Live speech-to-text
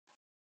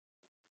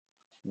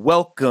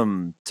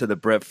Welcome to the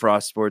Brett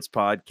Frost Sports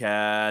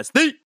Podcast,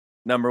 the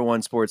number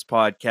one sports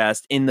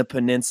podcast in the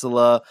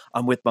peninsula.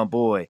 I'm with my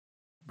boy,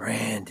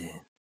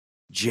 Brandon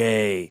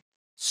J.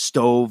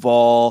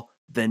 Stovall.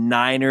 The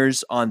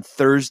Niners on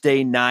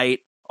Thursday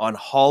night, on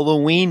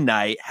Halloween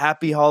night.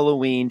 Happy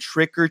Halloween,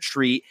 trick or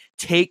treat,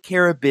 take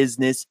care of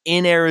business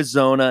in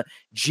Arizona.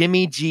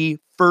 Jimmy G,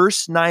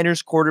 first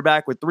Niners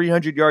quarterback with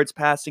 300 yards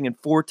passing and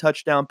 4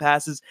 touchdown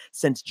passes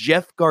since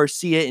Jeff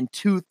Garcia in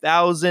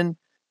 2000.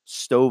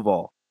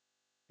 Stovall,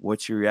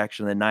 what's your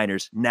reaction to the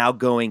Niners now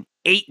going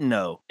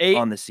 8-0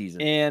 on the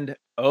season? And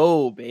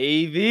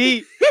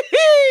baby.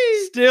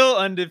 Still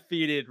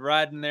undefeated,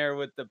 riding there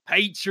with the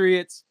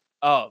Patriots.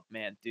 Oh,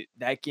 man, dude,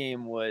 that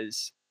game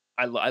was –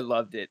 I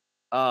loved it.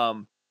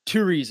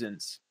 2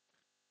 reasons.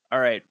 All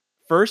right,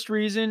 first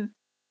reason,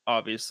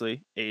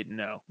 obviously,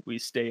 8-0. We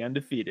stay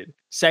undefeated.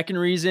 Second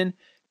reason,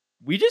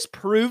 we just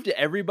proved to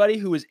everybody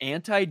who was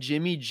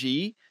anti-Jimmy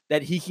G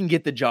that he can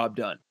get the job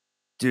done.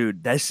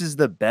 Dude, this is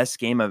the best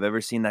game I've ever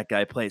seen that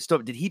guy play.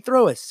 Stop. Did he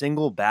throw a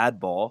single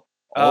bad ball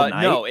all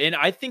night? No, and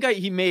I think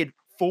he made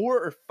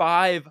 4 or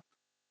 5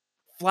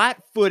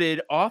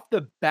 flat-footed,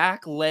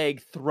 off-the-back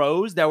leg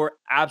throws that were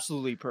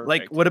absolutely perfect.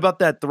 Like, what about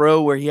that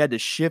throw where he had to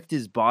shift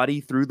his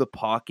body through the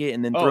pocket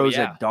and then throws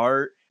a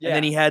dart? Yeah. And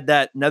then he had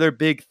that another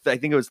big, I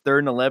think it was 3rd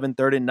and 11,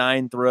 3rd and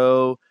 9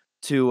 throw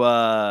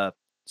to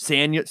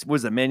Sanders.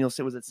 Was it Sanders? Was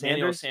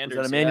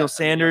that Emmanuel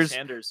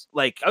Sanders?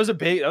 Like, that was a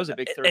big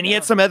throw. And he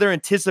had some other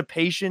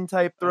anticipation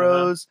type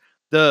throws.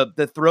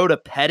 The throw to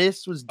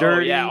Pettis was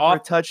dirty for a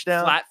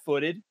touchdown.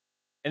 Flat-footed.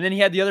 And then he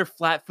had the other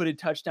flat-footed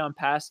touchdown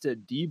pass to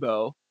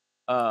Debo.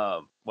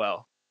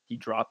 Well, he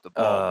dropped the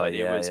ball, but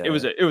it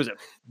was a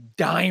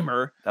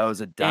dimer. That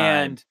was a dime.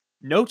 And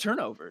no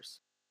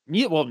turnovers.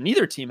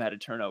 Neither team had a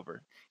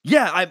turnover.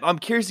 Yeah, I'm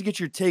curious to get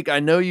your take.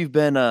 I know you've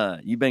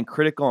been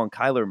critical on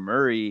Kyler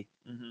Murray.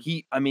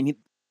 Mm-hmm.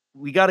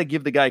 We got to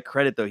give the guy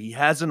credit though. He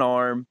has an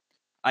arm.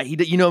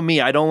 You know me,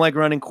 I don't like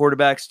running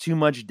quarterbacks, too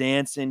much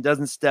dancing,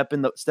 doesn't step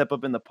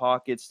up in the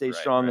pocket, stay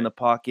strong in the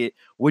pocket.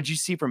 What'd you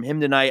see from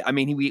him tonight? I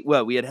mean,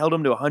 we had held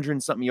him to 100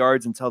 and something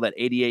yards until that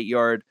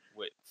 88-yard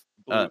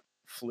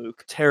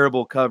fluke.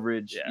 Terrible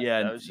coverage.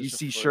 Yeah, you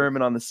see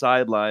Sherman on the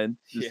sideline.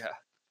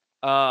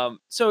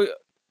 So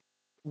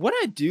what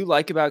I do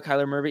like about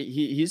Kyler Murray,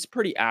 he's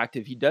pretty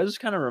active. He does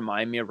kind of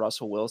remind me of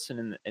Russell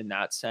Wilson in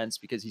that sense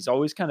because he's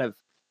always kind of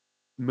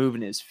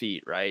moving his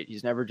feet, right?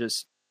 He's never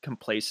just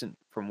complacent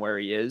from where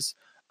he is.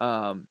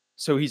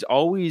 So he's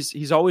always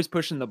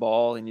pushing the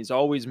ball and he's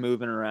always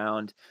moving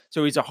around.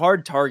 So he's a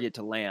hard target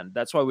to land.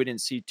 That's why we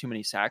didn't see too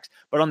many sacks.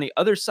 But on the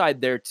other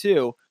side there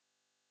too,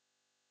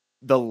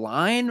 the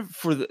line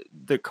for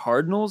the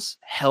Cardinals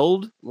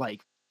held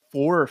like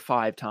 4 or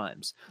 5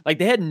 times. Like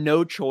they had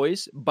no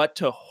choice but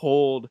to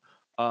hold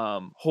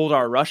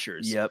our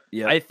rushers. Yep.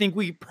 I think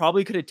we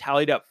probably could have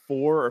tallied up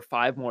 4 or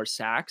 5 more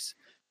sacks,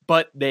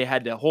 but they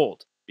had to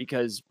hold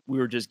because we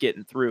were just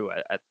getting through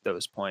at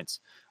those points.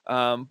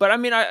 But I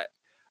mean, I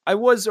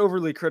was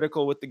overly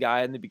critical with the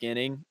guy in the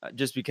beginning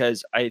just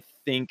because I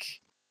think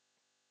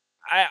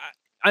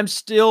I'm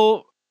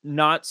still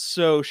not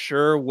so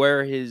sure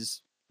where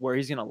he's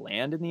going to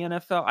land in the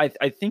NFL.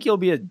 I think he'll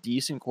be a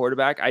decent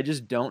quarterback. I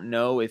just don't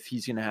know if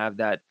he's going to have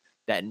that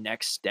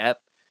next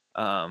step.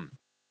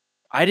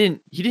 He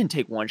didn't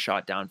take one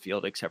shot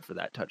downfield except for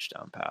that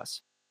touchdown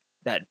pass,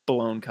 that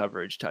blown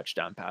coverage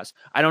touchdown pass.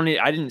 I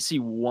didn't see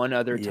one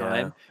other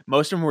time.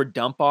 Most of them were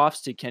dump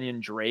offs to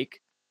Kenyon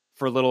Drake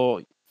for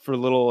little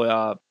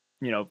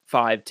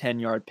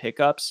 5-10 yard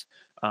pickups.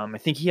 I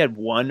think he had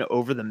one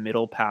over the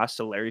middle pass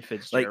to Larry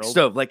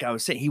Fitzgerald. Like I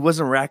was saying, he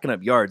wasn't racking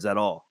up yards at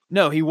all.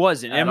 No, he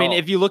wasn't.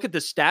 If you look at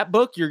the stat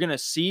book, you're gonna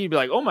see, you'd be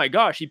like, oh my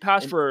gosh, he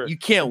passed for you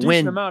can't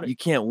win. You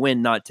can't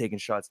win not taking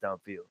shots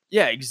downfield.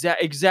 Yeah,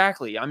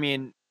 exactly. I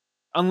mean,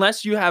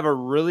 unless you have a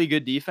really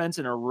good defense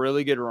and a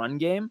really good run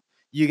game,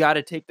 you got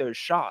to take those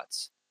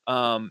shots.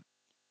 And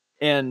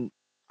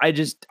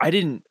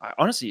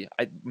honestly,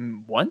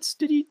 once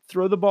did he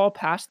throw the ball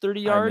past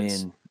 30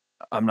 yards?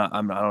 I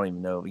don't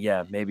even know.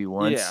 Yeah, maybe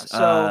once. Yeah,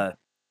 so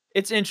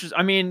it's interesting.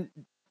 I mean,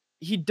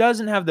 he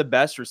doesn't have the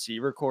best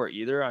receiver core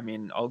either. I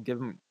mean, I'll give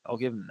him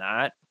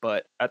that,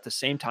 but at the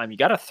same time, you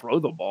got to throw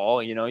the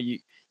ball. You know, you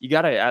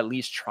got to at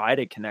least try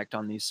to connect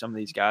on some of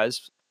these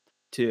guys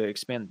to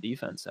expand the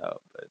defense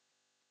out.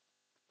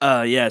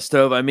 But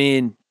Stove. I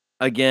mean,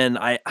 again,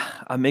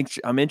 I'm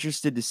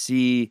interested to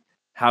see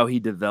how he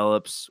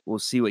develops. We'll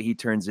see what he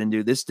turns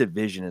into. This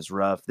division is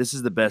rough. This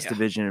is the best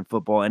division in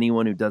football.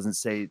 Anyone who doesn't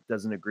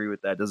agree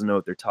with that doesn't know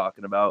what they're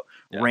talking about.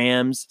 Yeah.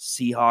 Rams,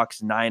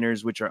 Seahawks,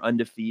 Niners, which are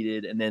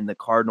undefeated, and then the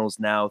Cardinals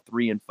now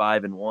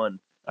 3-5-1,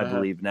 I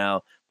believe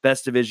now.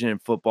 Best division in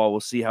football.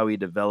 We'll see how he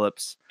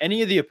develops.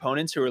 Any of the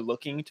opponents who are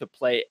looking to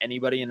play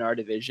anybody in our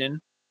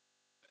division,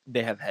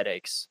 they have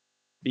headaches.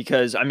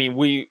 Because I mean,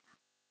 we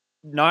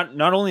not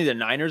only the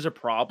Niners a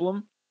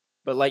problem,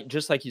 but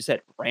just like you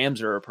said,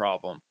 Rams are a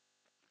problem.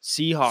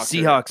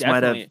 Seahawks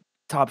might have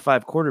top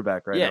 5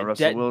 quarterback right now.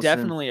 Russell Wilson.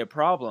 Definitely a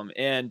problem.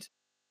 And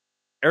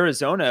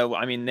Arizona,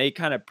 I mean, they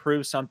kind of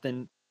proved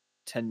something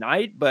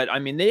tonight, but I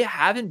mean, they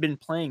haven't been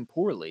playing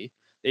poorly.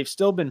 They've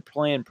still been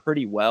playing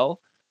pretty well.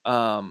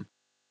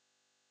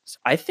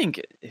 I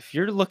think if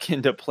you're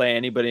looking to play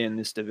anybody in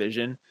this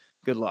division,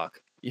 good luck.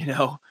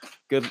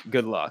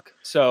 Good luck.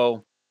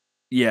 So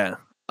Yeah.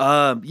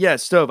 Yeah,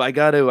 Stove, I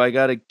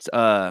gotta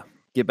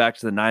get back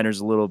to the Niners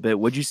a little bit.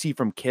 What'd you see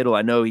from Kittle?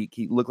 I know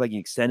he looked like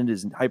he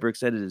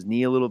hyperextended his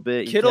knee a little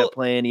bit. He Kittle- kept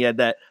playing. He had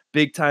that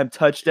big time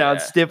touchdown,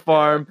 Yeah, stiff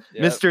arm,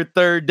 yep. Mr.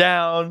 Third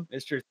Down.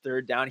 Mr.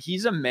 Third Down.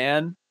 He's a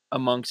man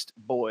amongst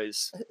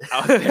boys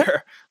out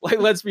there. Like,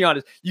 let's be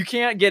honest. You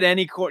can't get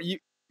any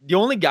the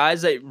only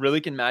guys that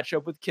really can match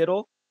up with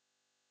Kittle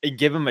and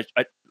give him a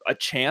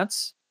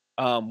chance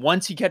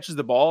once he catches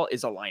the ball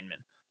is a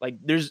lineman. Like,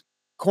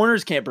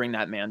 corners can't bring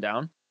that man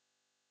down.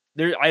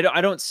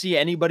 I don't see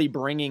anybody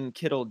bringing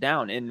Kittle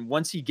down. And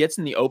once he gets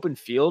in the open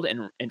field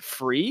and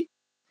free,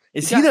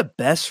 is he the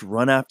best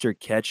run after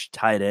catch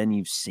tight end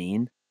you've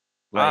seen,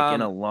 like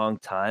in a long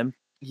time?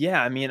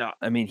 Yeah, I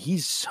mean,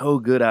 he's so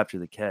good after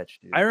the catch,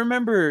 dude. I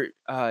remember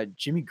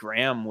Jimmy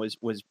Graham was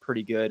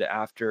pretty good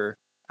after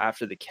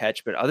the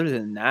catch, but other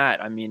than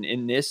that, I mean,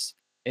 in this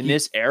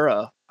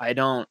era, I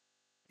don't.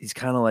 He's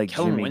kind of like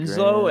Kellen Jimmy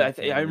Winslow. Graham.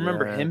 I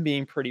remember him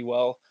being pretty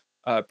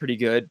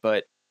good,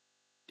 but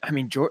I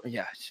mean, George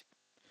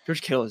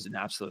Kittle is an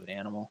absolute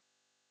animal.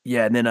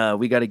 Yeah, and then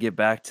we got to get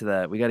back to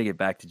that. We got to get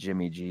back to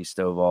Jimmy G.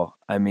 Stovall.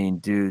 I mean,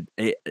 dude,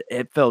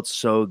 it felt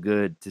so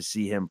good to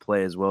see him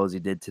play as well as he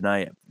did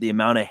tonight. The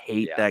amount of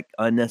hate, that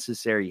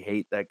unnecessary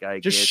hate that guy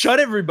just gets. Shut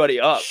everybody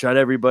up.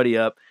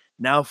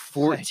 Now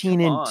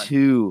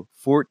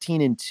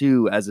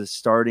 14-2 as a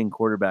starting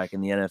quarterback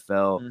in the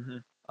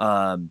NFL.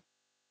 Mm-hmm.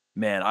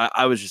 Man,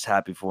 I was just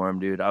happy for him,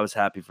 dude. I was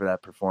happy for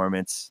that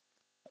performance.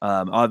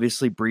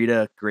 Obviously,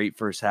 Breida, great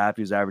first half.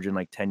 He was averaging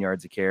like 10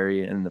 yards a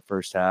carry in the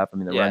first half. I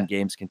mean, the run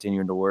game's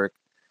continuing to work.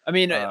 I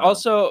mean,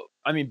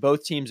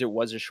 both teams, it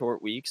was a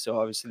short week. So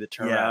obviously the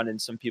turnaround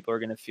and some people are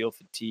going to feel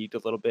fatigued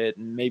a little bit.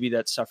 And maybe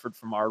that suffered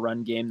from our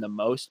run game the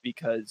most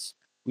because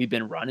we've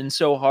been running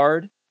so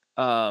hard.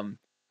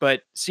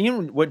 But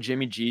seeing what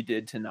Jimmy G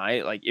did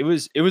tonight, like it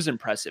was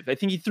impressive. I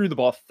think he threw the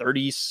ball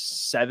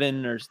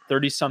 37 or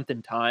 30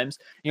 something times.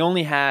 He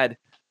only had,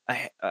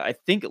 I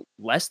think,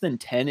 less than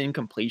 10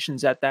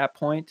 incompletions at that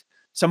point.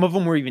 Some of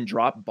them were even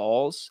drop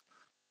balls.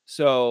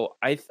 So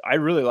I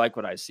really like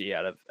what I see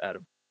out of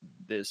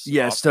this.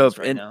 Yeah, Stove,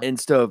 and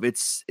Stove,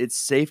 it's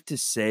safe to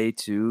say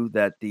too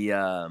that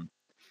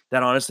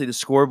that honestly the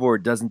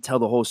scoreboard doesn't tell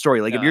the whole story.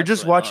 Like if you're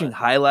just watching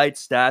highlight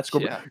stats,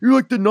 you're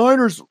like the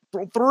Niners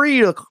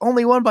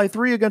only won by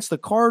 3 against the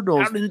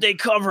Cardinals. How didn't they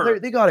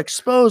cover? They got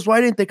exposed. Why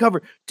didn't they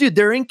cover? Dude,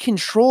 they're in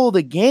control of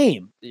the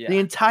game. The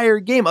entire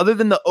game, other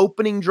than the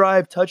opening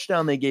drive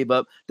touchdown they gave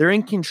up. They're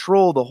in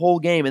control the whole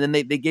game. And then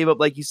they gave up,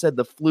 like you said,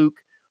 the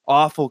fluke,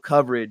 awful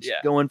coverage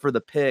going for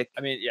the pick.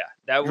 I mean,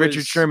 that was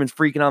Richard Sherman's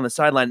freaking on the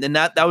sideline. And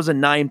that was a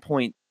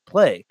 9-point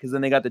play because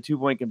then they got the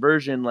 2-point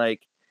conversion.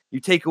 Like, you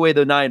take away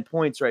the 9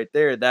 points right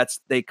there,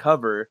 they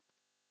cover.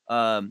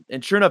 And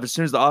sure enough, as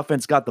soon as the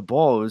offense got the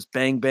ball, it was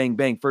bang, bang,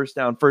 bang, first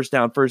down,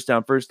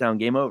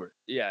 game over.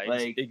 Yeah,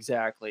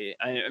 exactly.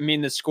 I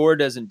mean, the score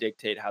doesn't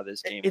dictate how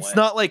this game It's went.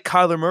 not like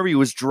Kyler Murray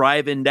was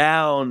driving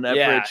down for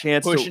a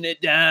chance pushing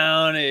it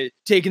down,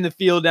 taking the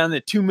field down the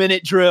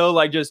 2-minute drill,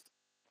 like just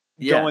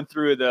going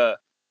through the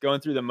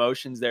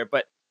motions there.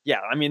 But yeah,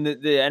 I mean,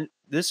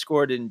 this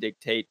score didn't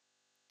dictate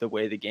the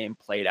way the game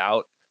played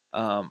out.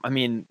 I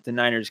mean, the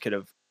Niners could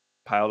have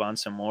piled on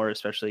some more,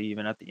 especially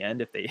even at the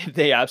end if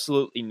they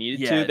absolutely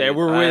needed to. They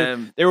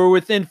were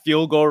within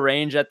field goal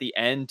range at the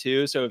end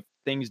too, so if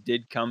things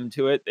did come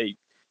to it, they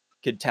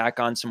could tack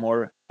on some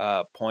more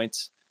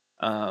points.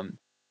 I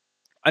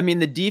mean,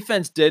 the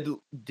defense did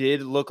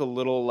look a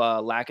little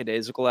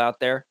lackadaisical out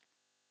there,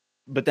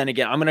 but then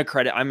again,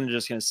 I'm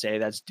just gonna say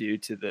that's due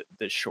to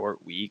the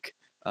short week.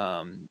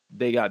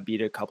 They got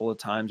beat a couple of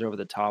times over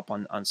the top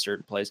on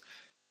certain plays.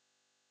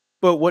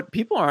 But what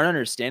people aren't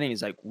understanding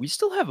is, like, we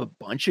still have a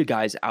bunch of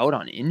guys out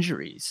on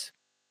injuries.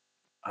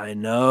 I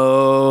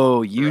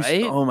know.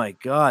 Right? Oh my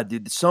God,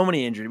 dude! So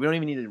many injuries. We don't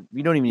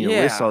even need to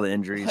list all the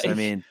injuries. Like, I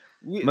mean,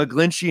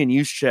 McGlinchey and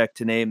Juszczyk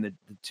to name the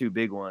 2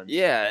 big ones.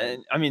 Yeah,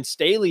 and I mean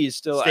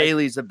Staley's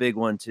a big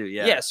one too.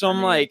 Yeah. Yeah. So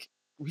I'm like,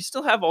 we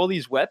still have all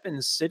these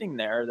weapons sitting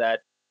there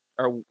that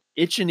are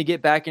itching to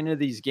get back into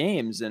these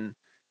games, and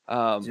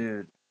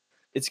dude,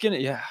 it's gonna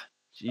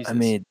Jesus. I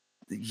mean,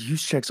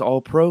 Juszczyk's all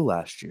pro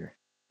last year.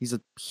 He's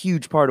a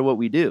huge part of what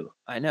we do.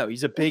 I know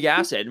he's a big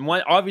asset, and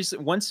obviously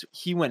once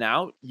he went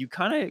out, you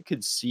kind of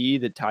could see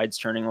the tides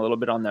turning a little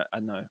bit on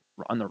the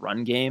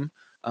run game,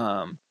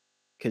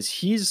 because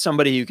he's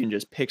somebody who can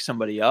just pick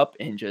somebody up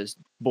and just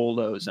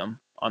bulldoze them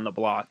on the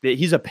block.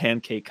 He's a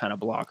pancake kind of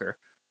blocker.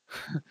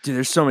 Dude,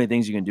 there's so many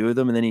things you can do with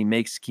him, and then he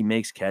makes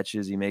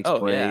catches, he makes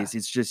plays. Yeah.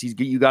 It's just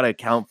you got to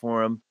account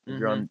for him if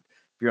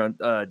you're on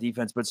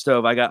defense. But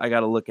Stove, I got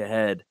to look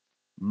ahead.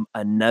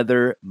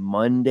 Another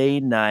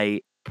Monday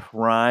night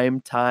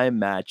prime time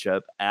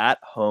matchup at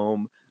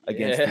home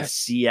against the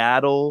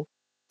Seattle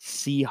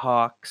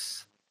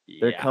Seahawks.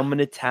 They're coming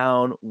to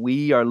town.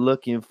 We are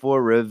looking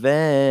for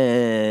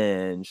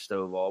revenge,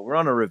 Stovall. We're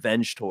on a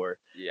revenge tour.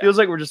 Yeah. Feels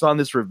like we're just on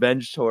this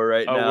revenge tour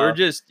right now. We're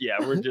just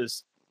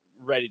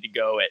ready to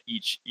go at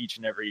each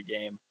and every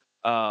game.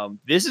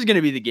 This is going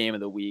to be the game of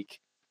the week.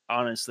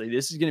 Honestly,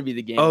 this is going to be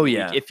the game. Oh, of the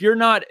yeah. week. If you're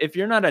not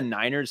a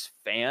Niners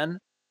fan,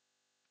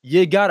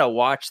 you got to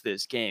watch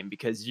this game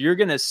because you're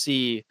going to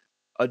see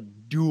a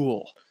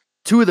duel.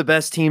 Two of the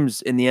best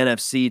teams in the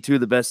NFC, two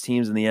of the best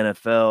teams in the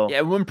NFL.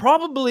 Yeah, when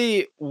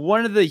probably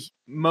one of the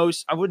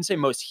most, I wouldn't say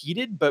most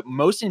heated, but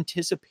most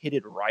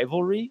anticipated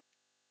rivalry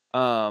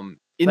in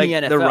the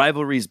NFL. The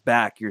rivalry's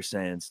back, you're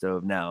saying,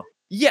 Stove, now.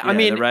 Yeah, I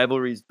mean, the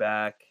rivalry's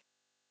back.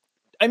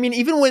 I mean,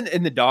 even when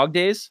in the dog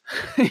days,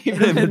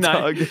 even in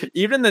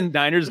the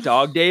Niners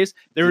dog days,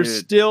 there was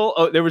still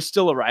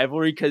a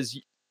rivalry because,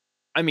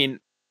 I mean,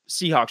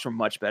 Seahawks were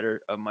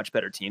a much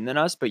better team than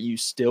us, but you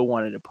still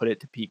wanted to put it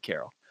to Pete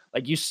Carroll.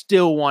 Like you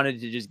still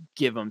wanted to just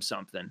give him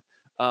something.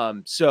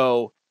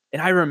 So,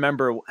 and I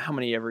remember how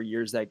many ever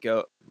years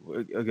ago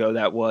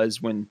that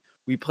was when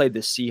we played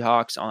the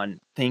Seahawks on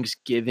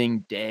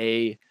Thanksgiving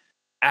Day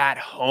at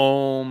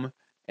home.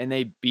 And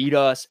they beat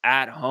us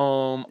at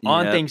home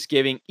on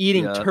Thanksgiving,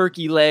 eating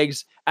turkey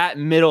legs at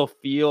middle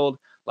field.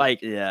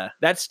 Like,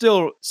 that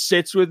still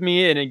sits with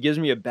me and it gives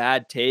me a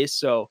bad taste.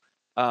 So,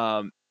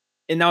 and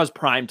that was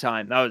prime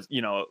time. That was,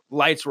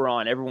 lights were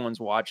on, everyone's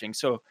watching.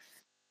 So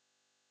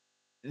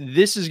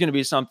this is going to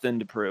be something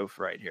to prove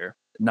right here.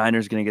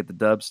 Niners going to get the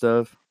dub,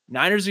 Stove.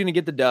 Niners are going to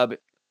get the dub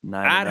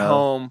at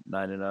home.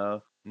 9-0.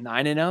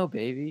 9-0,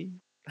 baby.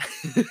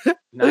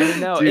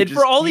 9-0. Dude, and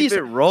for all these,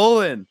 it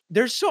rolling.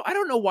 I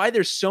don't know why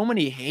there's so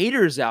many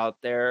haters out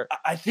there.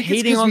 I think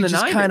hating on the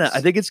Niners. I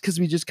think it's because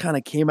we just kind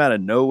of came out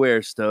of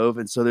nowhere, Stove,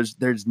 and so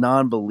there's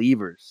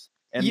non-believers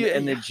and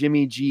the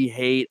Jimmy G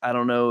hate. I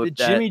don't know.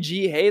 Jimmy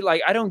G hate,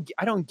 like I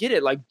don't get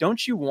it. Like,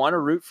 don't you want to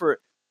root for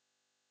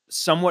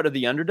somewhat of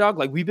the underdog?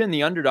 Like we've been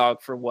the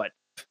underdog for what,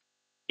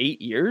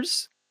 8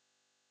 years,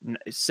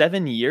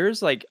 7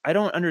 years? Like I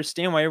don't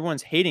understand why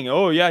everyone's hating.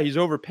 Oh yeah, he's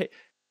overpaid.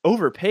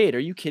 Overpaid? Are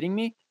you kidding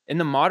me? In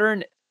the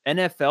modern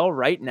NFL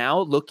right now,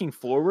 looking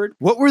forward,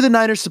 what were the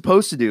Niners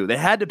supposed to do? They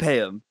had to pay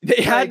him.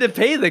 They had to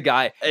pay the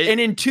guy.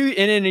 And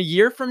in a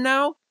year from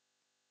now,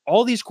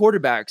 all these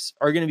quarterbacks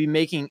are going to be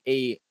making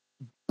a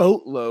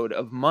boatload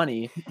of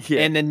money,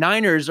 and the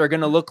Niners are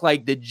going to look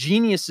like the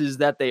geniuses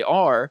that they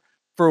are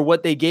for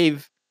what they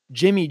gave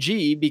Jimmy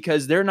G,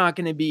 because they're not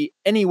going to be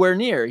anywhere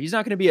near. He's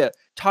not going to be a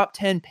top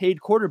 10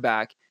 paid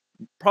quarterback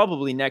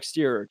probably next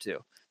year or two.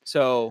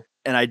 So.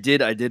 And I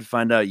did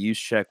find out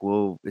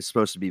Juszczyk is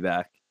supposed to be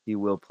back. He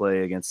will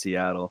play against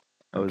Seattle.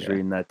 I was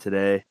reading that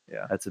today.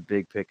 Yeah, that's a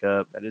big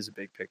pickup. That is a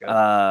big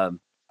pickup.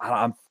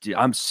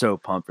 I'm so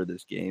pumped for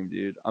this game,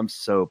 dude. I'm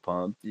so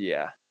pumped.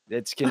 Yeah,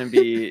 it's gonna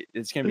be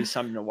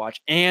something to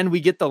watch, and we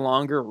get the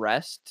longer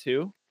rest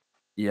too.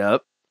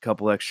 Yep,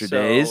 couple extra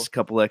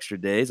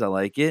days. I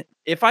like it.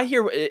 If I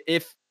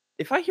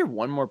hear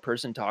one more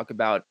person talk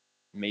about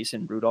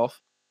Mason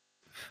Rudolph,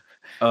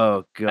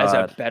 oh god, as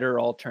a better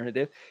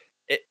alternative.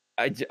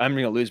 I'm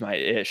going to lose my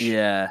ish.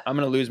 Yeah. I'm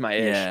going to lose my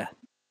ish.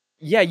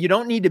 Yeah, you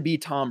don't need to be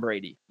Tom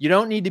Brady. You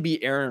don't need to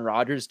be Aaron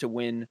Rodgers to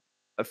win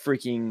a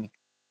freaking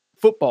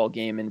football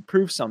game and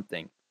prove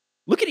something.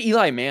 Look at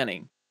Eli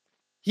Manning.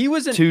 He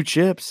was in 2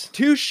 chips.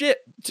 2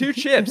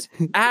 chips.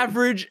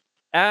 Average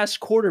ass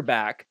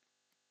quarterback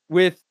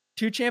with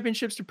 2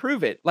 championships to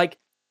prove it. Like,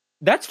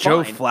 that's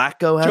Joe fine.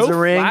 Flacco has a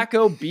ring. Joe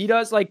Flacco beat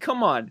us. Like,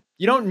 come on.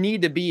 You don't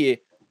need to be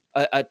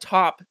a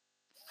top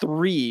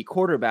 3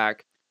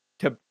 quarterback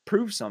to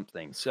prove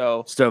something.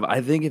 So,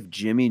 I think if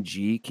Jimmy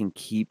G can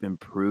keep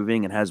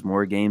improving and has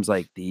more games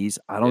like these,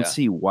 I don't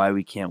see why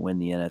we can't win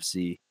the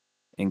NFC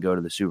and go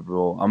to the Super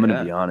Bowl. I'm going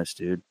to be honest,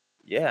 dude.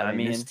 Yeah, I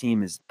mean, this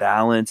team is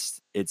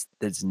balanced. It's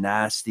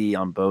nasty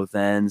on both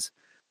ends.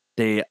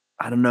 I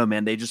don't know,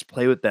 man. They just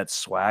play with that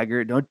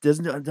swagger. Don't they?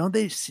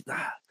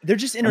 They're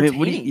just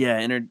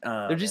entertaining.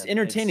 They're just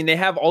entertaining. They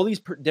have all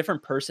these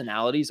different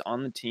personalities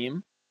on the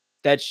team.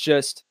 That's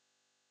just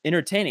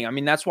entertaining. I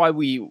mean, that's why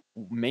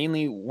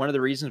one of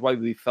the reasons why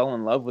we fell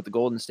in love with the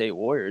Golden State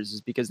Warriors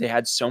is because they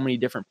had so many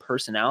different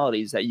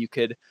personalities that you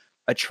could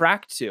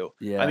attract to.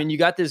 Yeah. I mean, you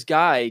got this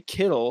guy,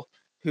 Kittle,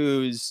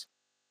 who's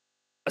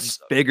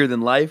bigger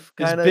than life,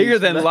 bigger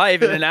than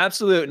life and an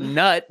absolute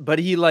nut, but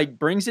he like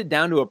brings it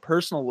down to a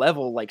personal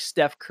level like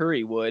Steph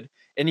Curry would.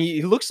 And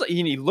he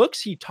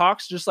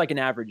talks just like an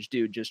average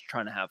dude, just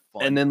trying to have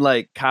fun. And then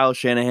like Kyle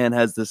Shanahan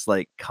has this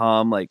like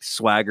calm, like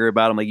swagger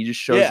about him. Like he just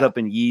shows up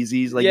in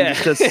Yeezys. Like he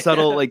just does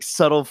subtle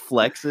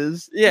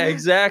flexes. Yeah,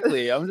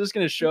 exactly. I'm just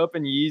going to show up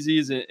in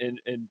Yeezys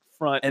in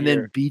front. And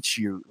then beat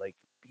you.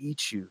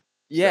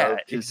 Yeah,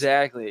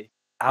 exactly.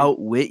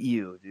 Outwit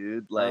you,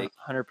 dude. Like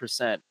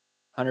 100%.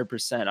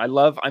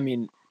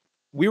 100%.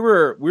 We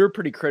were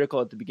pretty critical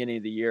at the beginning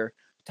of the year,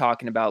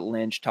 talking about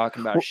Lynch,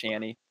 talking about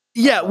Shanny.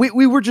 Yeah,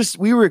 we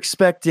were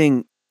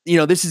expecting,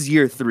 this is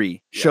year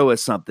 3. Show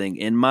us something.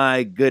 And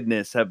my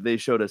goodness, have they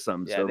showed us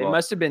something? Yeah, they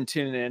must have been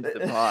tuning into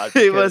the pod.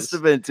 They must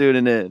have been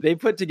tuning in. They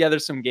put together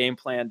some game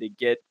plan to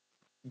get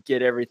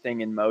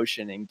everything in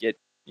motion and get,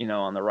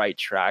 on the right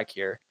track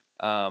here.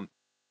 And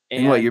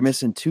what, you're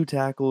missing 2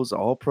 tackles,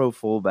 all pro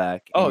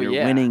fullback, and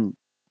you're winning.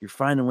 You're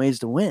finding ways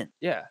to win.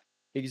 Yeah,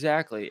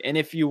 exactly. And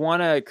if you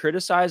want to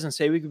criticize and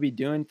say we could be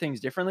doing things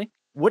differently,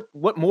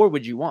 what more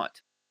would you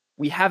want?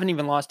 We haven't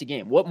even lost a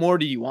game. What more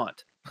do you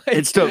want?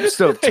 It's dope.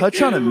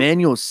 Touch on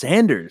Emmanuel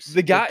Sanders.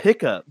 The guy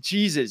pickup.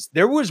 Jesus,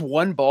 there was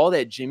one ball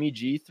that Jimmy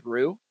G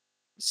threw.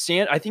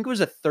 I think it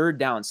was a 3rd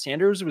down.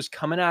 Sanders was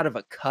coming out of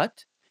a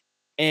cut,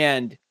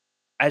 and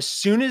as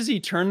soon as he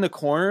turned the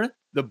corner,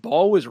 the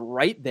ball was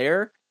right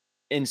there,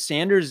 and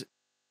Sanders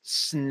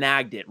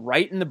snagged it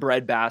right in the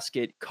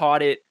breadbasket,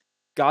 caught it,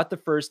 got the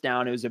 1st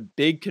down. It was a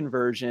big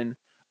conversion.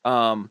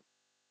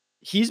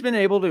 He's been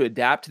able to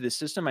adapt to the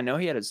system. I know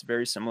he had a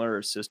very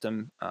similar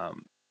system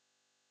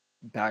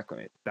back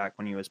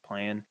when he was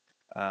playing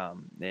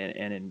and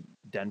in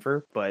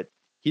Denver, but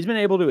he's been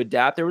able to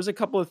adapt. There was a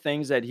couple of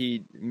things that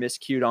he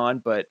miscued on,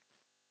 but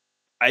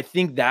I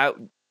think that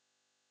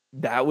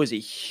was a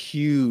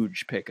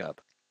huge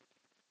pickup.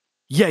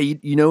 Yeah,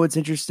 you know what's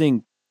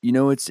interesting? You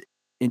know what's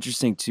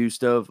interesting too,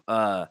 Stove?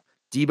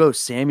 Deebo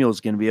Samuel's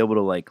going to be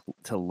able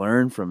to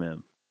learn from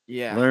him.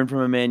 Yeah. Learn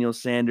from Emmanuel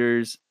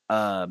Sanders.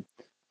 I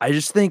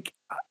just think,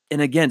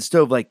 and again,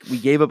 Stove, we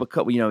gave up a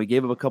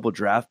couple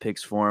draft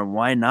picks for him.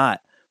 Why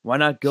not? Why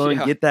not go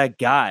and get that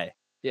guy?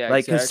 Yeah,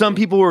 because some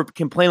people were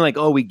complaining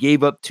oh, we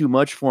gave up too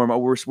much for him. Oh,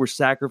 we're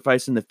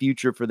sacrificing the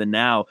future for the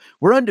now.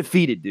 We're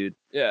undefeated, dude.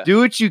 Yeah. Do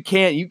what you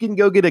can. You can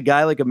go get a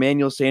guy like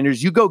Emmanuel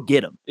Sanders. You go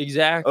get him.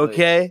 Exactly.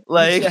 Okay?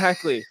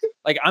 Exactly.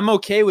 I'm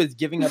okay with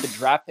giving up a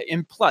draft pick.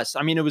 And plus,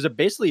 I mean, it was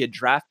basically a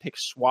draft pick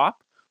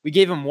swap. We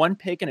gave him 1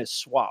 pick and a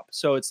swap.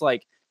 So it's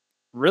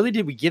really,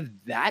 did we give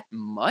that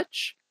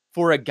much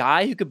for a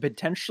guy who could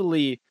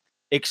potentially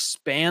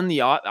expand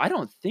the I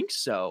don't think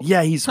so.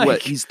 Yeah, he's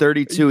he's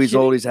 32. He's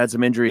old. He's had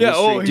some injury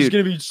history. He's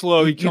gonna be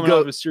slow. He's coming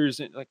out of a serious.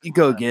 You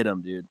go get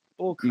him, dude.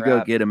 You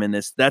go get him in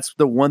this. That's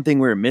the one thing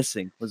we were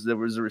missing was there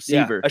was a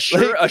receiver, a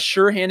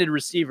sure-handed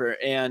receiver,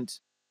 and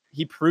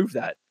he proved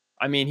that.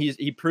 I mean,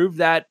 he proved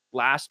that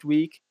last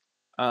week.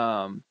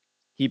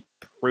 He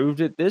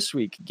proved it this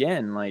week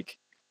again.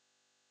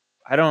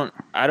 I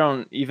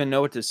don't even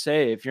know what to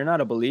say. If you're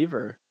not a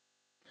believer,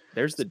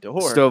 there's the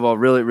door. Stovall,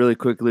 really, really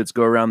quickly, let's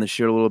go around the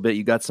shit a little bit.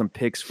 You got some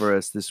picks for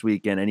us this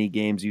weekend. Any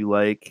games you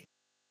like?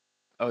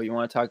 Oh, you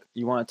want to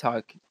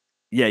talk?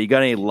 Yeah, you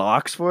got any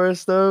locks for us,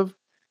 Stove?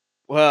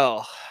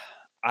 Well,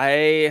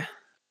 my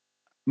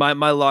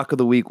lock of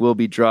the week will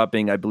be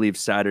dropping, I believe,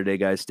 Saturday,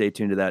 guys. Stay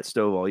tuned to that.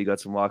 Stovall, you got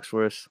some locks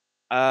for us?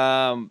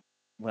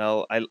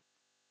 Well,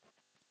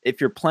 if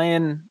you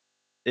plan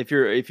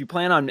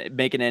on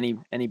making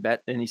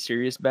any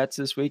serious bets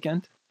this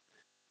weekend,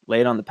 lay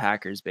it on the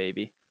Packers,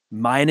 baby.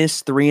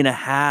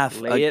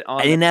 -3.5. Lay it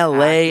on in the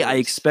LA. Packers. I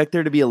expect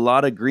there to be a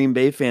lot of Green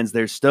Bay fans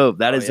there. Stove.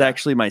 That is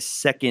actually my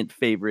second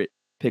favorite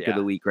pick of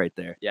the week right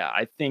there. Yeah,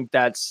 I think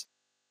that's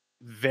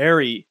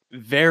very,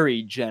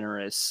 very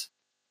generous.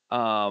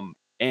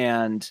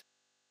 And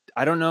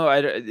I don't know.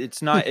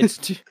 It's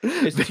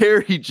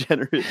very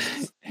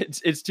generous.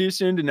 It's too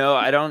soon to know.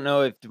 I don't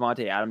know if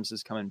Devontae Adams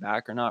is coming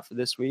back or not for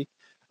this week.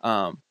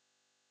 But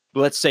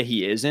let's say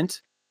he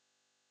isn't.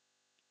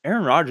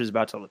 Aaron Rodgers is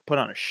about to put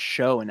on a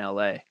show in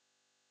LA.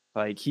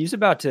 He's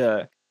about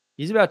to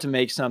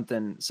make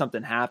something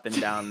happen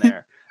down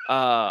there.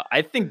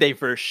 I think they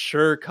for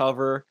sure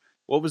cover.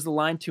 What was the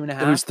line?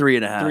 2.5? It was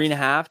 3.5.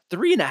 3.5.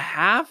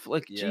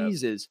 3.5?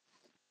 Jesus.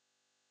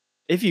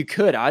 If you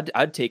could,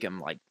 I'd take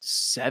him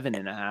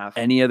 7.5.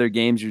 Any other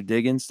games you're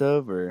digging,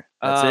 Stove, or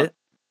that's it?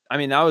 I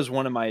mean, that was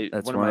one of my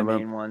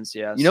main ones.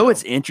 Yeah. You know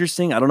what's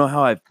interesting? I don't know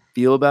how I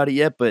feel about it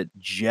yet, but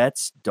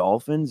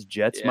Dolphins,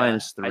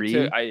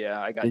 -3.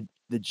 I got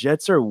the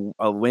Jets are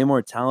a way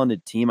more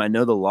talented team. I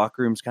know the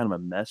locker room's kind of a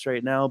mess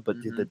right now, but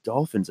the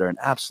Dolphins are an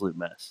absolute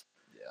mess.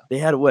 Yeah. They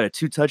had a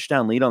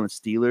 2-touchdown lead on the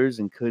Steelers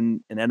and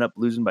end up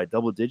losing by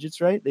double digits,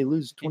 right? They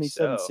lose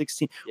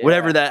 27-16,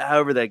 however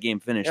that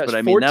game finished. Yeah, but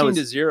I mean, that was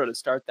 14-0 to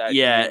start that.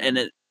 Yeah, game.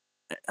 And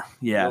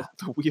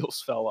the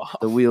wheels fell off.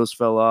 The wheels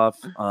fell off.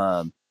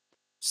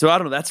 So I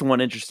don't know. That's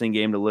one interesting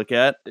game to look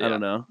at. Yeah. I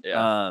don't know.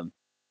 Yeah.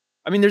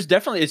 I mean,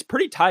 it's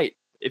pretty tight.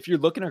 If you're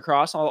looking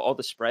across all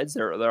the spreads,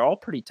 they're all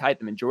pretty tight.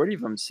 The majority of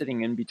them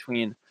sitting in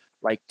between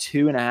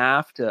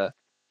 2.5 to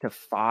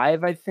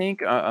 5, I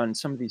think, on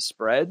some of these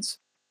spreads.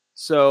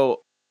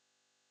 So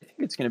I think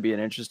it's going to be an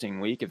interesting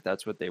week if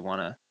that's what they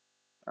want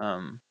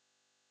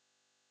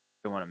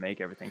to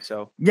make everything.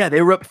 So yeah,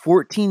 they were up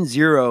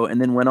 14-0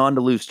 and then went on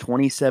to lose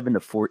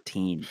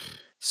 27-14.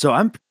 So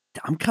I'm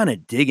kind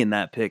of digging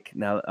that pick.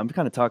 Now I'm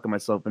kind of talking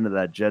myself into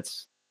that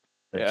Jets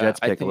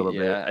pick a little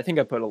bit. I think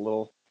I put a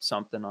little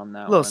something on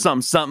that. A little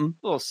something.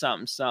 A little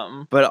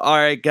something. But all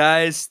right,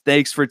 guys,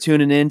 thanks for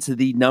tuning in to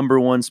the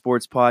 #1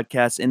 sports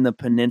podcast in the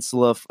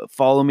peninsula.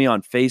 Follow me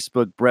on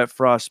Facebook, Brett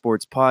Frost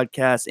Sports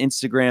Podcast,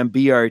 Instagram,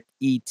 BRET_FROST.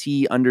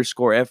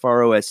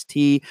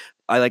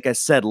 Like I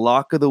said,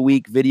 lock of the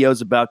week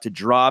videos about to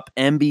drop.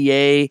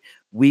 NBA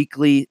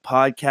weekly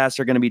podcasts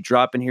are going to be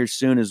dropping here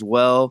soon as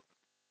well.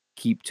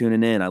 Keep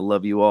tuning in. I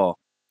love you all.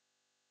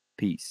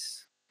 Peace.